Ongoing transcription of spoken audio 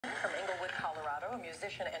a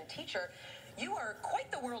musician and teacher. You are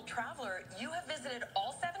quite the world traveler. You have visited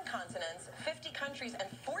all 7 continents, 50 countries, and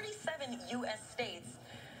 47 U.S. states.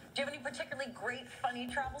 Do you have any particularly great, funny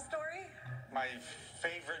travel story? My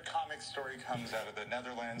favorite comic story comes out of the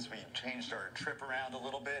Netherlands. We changed our trip around a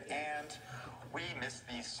little bit, and we missed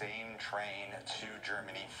the same train to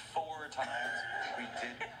Germany 4 times. We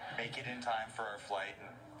did make it in time for our flight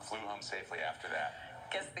and flew home safely after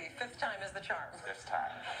that. Guess the 5th time is the charm. 5th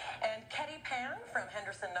time. And Ketty Pan from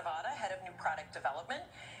Henderson, Nevada, head of new product development.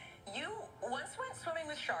 You once went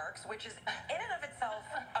swimming with sharks, which is in and of itself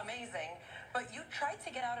amazing, but you tried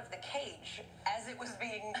to get out of the cage as it was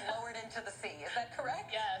being lowered into the sea. Is that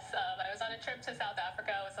correct? Yes. I was on a trip to South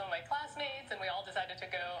Africa with some of my classmates, and we all decided to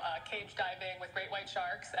go cage diving with great white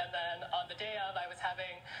sharks. And then on the day of, I was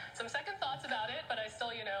having some second thoughts about it, but I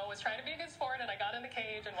still, was trying to be a good sport, and I got in the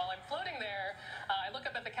cage. And while I'm floating there, I look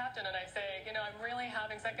up at the captain and I say, I'm really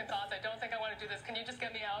having second thoughts. I don't think I want to do this. Can you just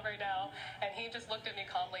get me out right now? And he just looked at me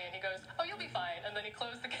calmly and he goes, "Oh, you'll be fine." And then he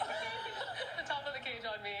closed the cage, the top of the cage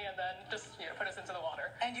on me, and then just, put us into the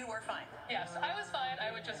water. And you were fine? Yes, I was fine.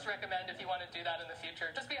 I would just recommend if you want to do that in the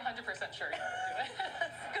future, just be 100% sure you want to do it.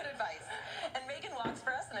 That's good advice. And Megan walks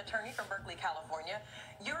for us, an attorney from Berkeley, California.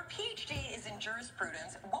 Your PhD is in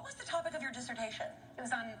jurisprudence. What was the topic of your dissertation? It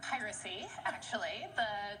was on piracy, actually,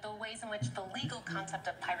 the ways in which the legal concept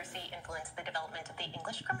of piracy influenced the development of the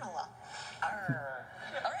English criminal law. Arr.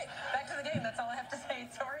 All right, back to the game. That's all I have to say.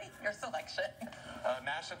 Tori, your selection.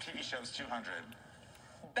 Mashup TV shows 200.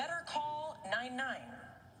 Better Call 99.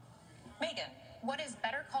 Megan. What is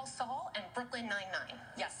Better Call Saul and Brooklyn Nine-Nine?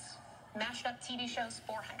 Yes. Mashed up TV shows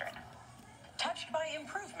 400. Touched by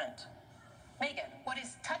Improvement. Megan. What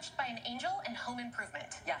is Touched by an Angel and Home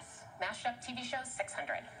Improvement? Yes. Mashed up TV shows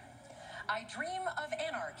 600. I Dream of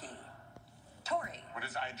Anarchy. Tori. What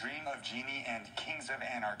is I Dream of Jeannie and Kings of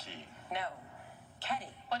Anarchy? No.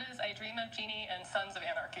 Ketty. What is I Dream of Jeannie and Sons of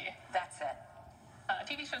Anarchy? That's it.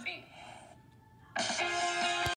 TV shows 8.